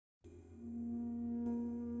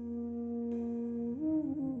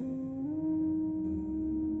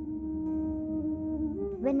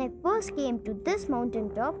When I first came to this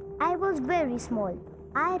mountaintop, I was very small.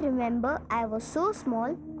 I remember I was so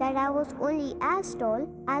small that I was only as tall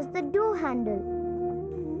as the door handle.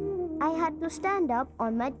 I had to stand up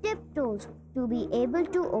on my tiptoes to be able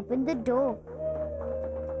to open the door.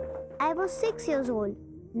 I was 6 years old.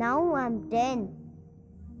 Now I'm 10.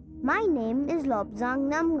 My name is Lobsang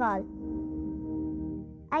Namgal.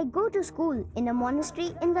 I go to school in a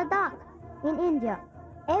monastery in Ladakh, in India.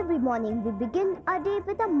 Every morning we begin our day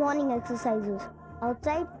with our morning exercises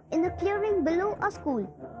outside in the clearing below our school.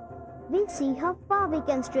 We see how far we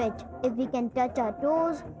can stretch, if we can touch our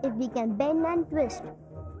toes, if we can bend and twist.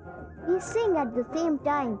 We sing at the same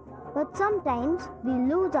time, but sometimes we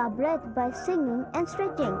lose our breath by singing and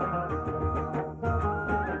stretching.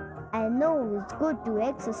 I know it's good to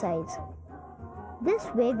exercise. This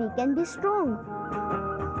way we can be strong.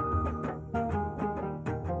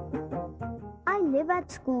 I live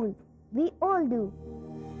at school. We all do.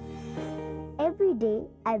 Every day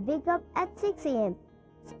I wake up at 6 a.m.,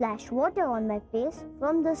 splash water on my face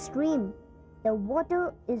from the stream. The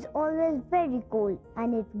water is always very cold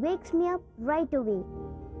and it wakes me up right away.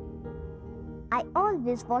 I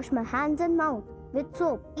always wash my hands and mouth with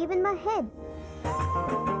soap, even my head.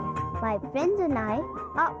 My friends and I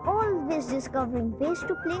are always discovering ways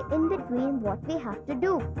to play in between what we have to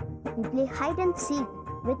do. We play hide and seek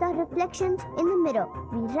with our reflections in the mirror.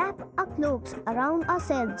 We wrap our cloaks around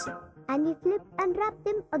ourselves and we flip and wrap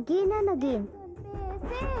them again and again.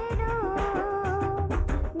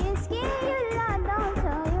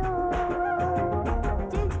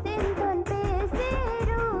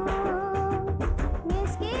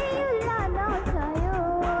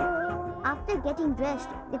 After getting dressed,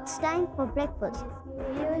 it's time for breakfast.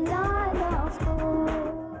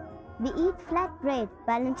 We eat flat bread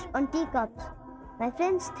balanced on teacups. My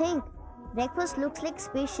friends think breakfast looks like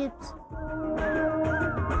spaceships.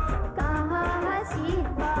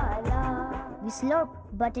 We slurp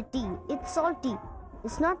butter tea. It's salty.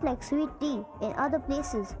 It's not like sweet tea in other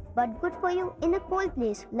places, but good for you in a cold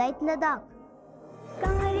place like Ladakh.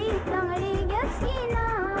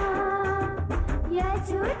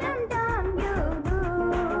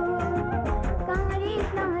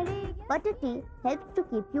 Butter tea helps to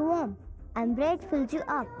keep you warm, and bread fills you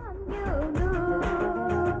up.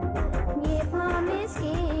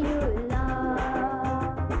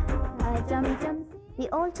 We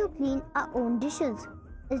also clean our own dishes.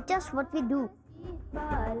 It's just what we do.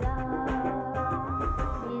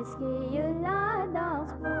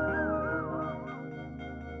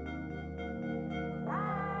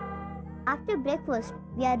 After breakfast,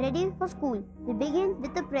 we are ready for school. We begin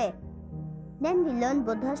with a prayer. Then we learn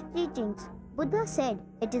Buddha's teachings. Buddha said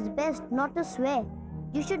it is best not to swear.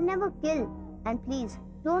 You should never kill. And please,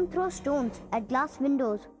 don't throw stones at glass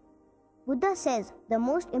windows. Buddha says the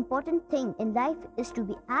most important thing in life is to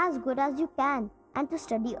be as good as you can and to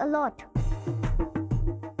study a lot.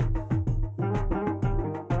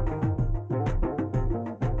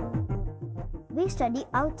 We study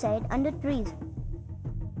outside under trees.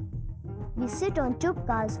 We sit on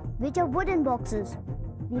chupkas, which are wooden boxes.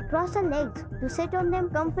 We cross our legs to sit on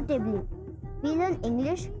them comfortably. We learn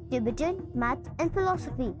English, Tibetan, maths and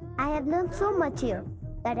philosophy. I have learned so much here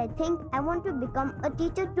that I think I want to become a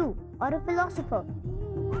teacher too, or a philosopher.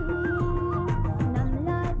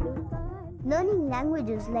 Learning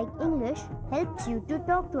languages like English helps you to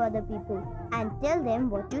talk to other people and tell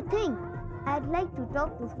them what you think. I'd like to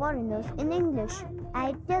talk to foreigners in English.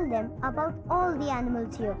 I'd tell them about all the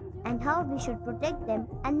animals here and how we should protect them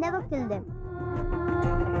and never kill them.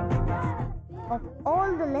 Of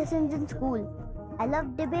all the lessons in school, I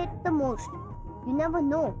love debate the most. You never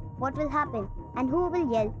know what will happen and who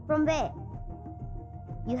will yell from where.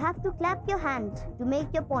 You have to clap your hands to make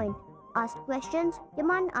your point, ask questions,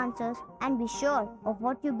 demand answers, and be sure of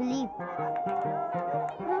what you believe.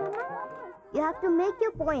 You have to make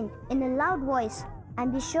your point in a loud voice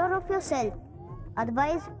and be sure of yourself.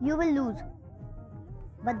 Otherwise, you will lose.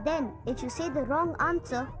 But then, if you say the wrong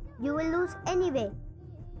answer, you will lose anyway.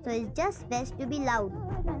 So it's just best to be loud.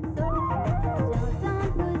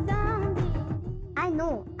 I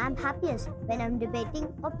know I'm happiest when I'm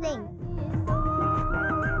debating or playing.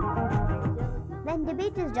 When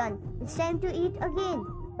debate is done, it's time to eat again.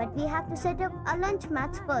 But we have to set up our lunch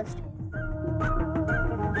mats first.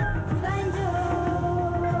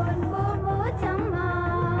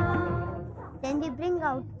 Then we bring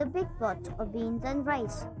out the big pots of beans and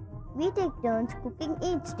rice. We take turns cooking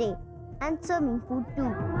each day and serving food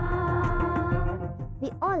too.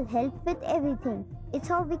 We all help with everything. It's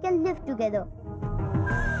how we can live together.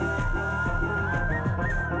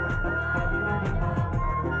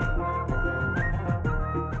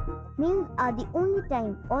 are the only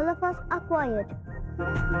time all of us are quiet.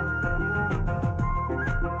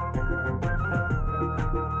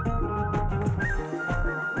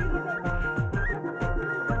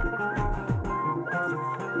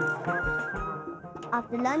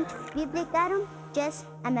 After lunch, we play carom, chess,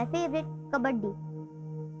 and my favorite, kabaddi.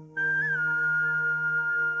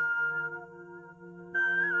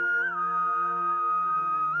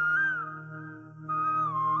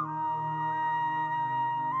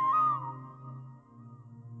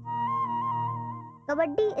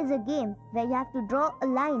 Kabaddi is a game where you have to draw a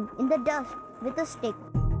line in the dust with a stick.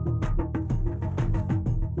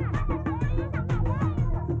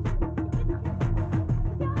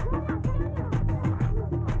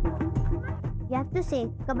 You have to say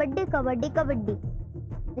kabaddi, kabaddi, kabaddi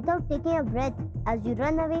without taking a breath as you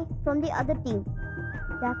run away from the other team.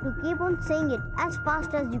 You have to keep on saying it as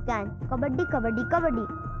fast as you can, kabaddi, kabaddi, kabaddi,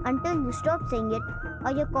 until you stop saying it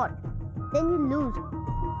or you're caught. Then you lose.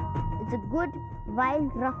 It's a good,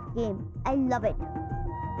 wild, rough game. I love it.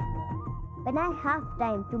 When I have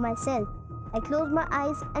time to myself, I close my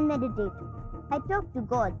eyes and meditate. I talk to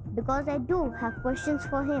God because I do have questions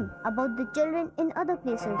for Him about the children in other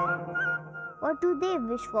places. What do they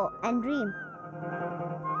wish for and dream?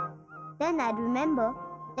 Then I remember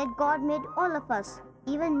that God made all of us,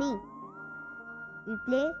 even me. We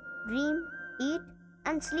play, dream, eat,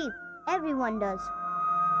 and sleep. Everyone does.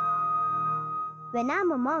 When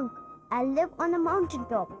I'm a monk, I'll live on a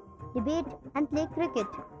mountaintop, debate, and play cricket.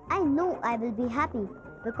 I know I will be happy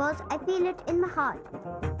because I feel it in my heart.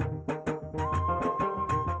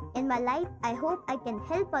 In my life, I hope I can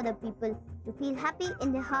help other people to feel happy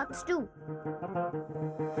in their hearts too.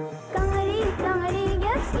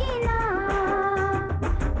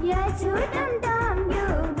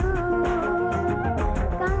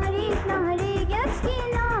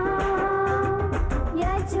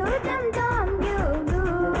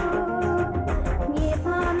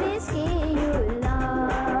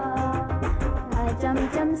 Chăm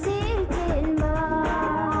chăm xí trên bờ,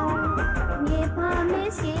 nghe pha mê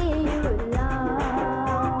xí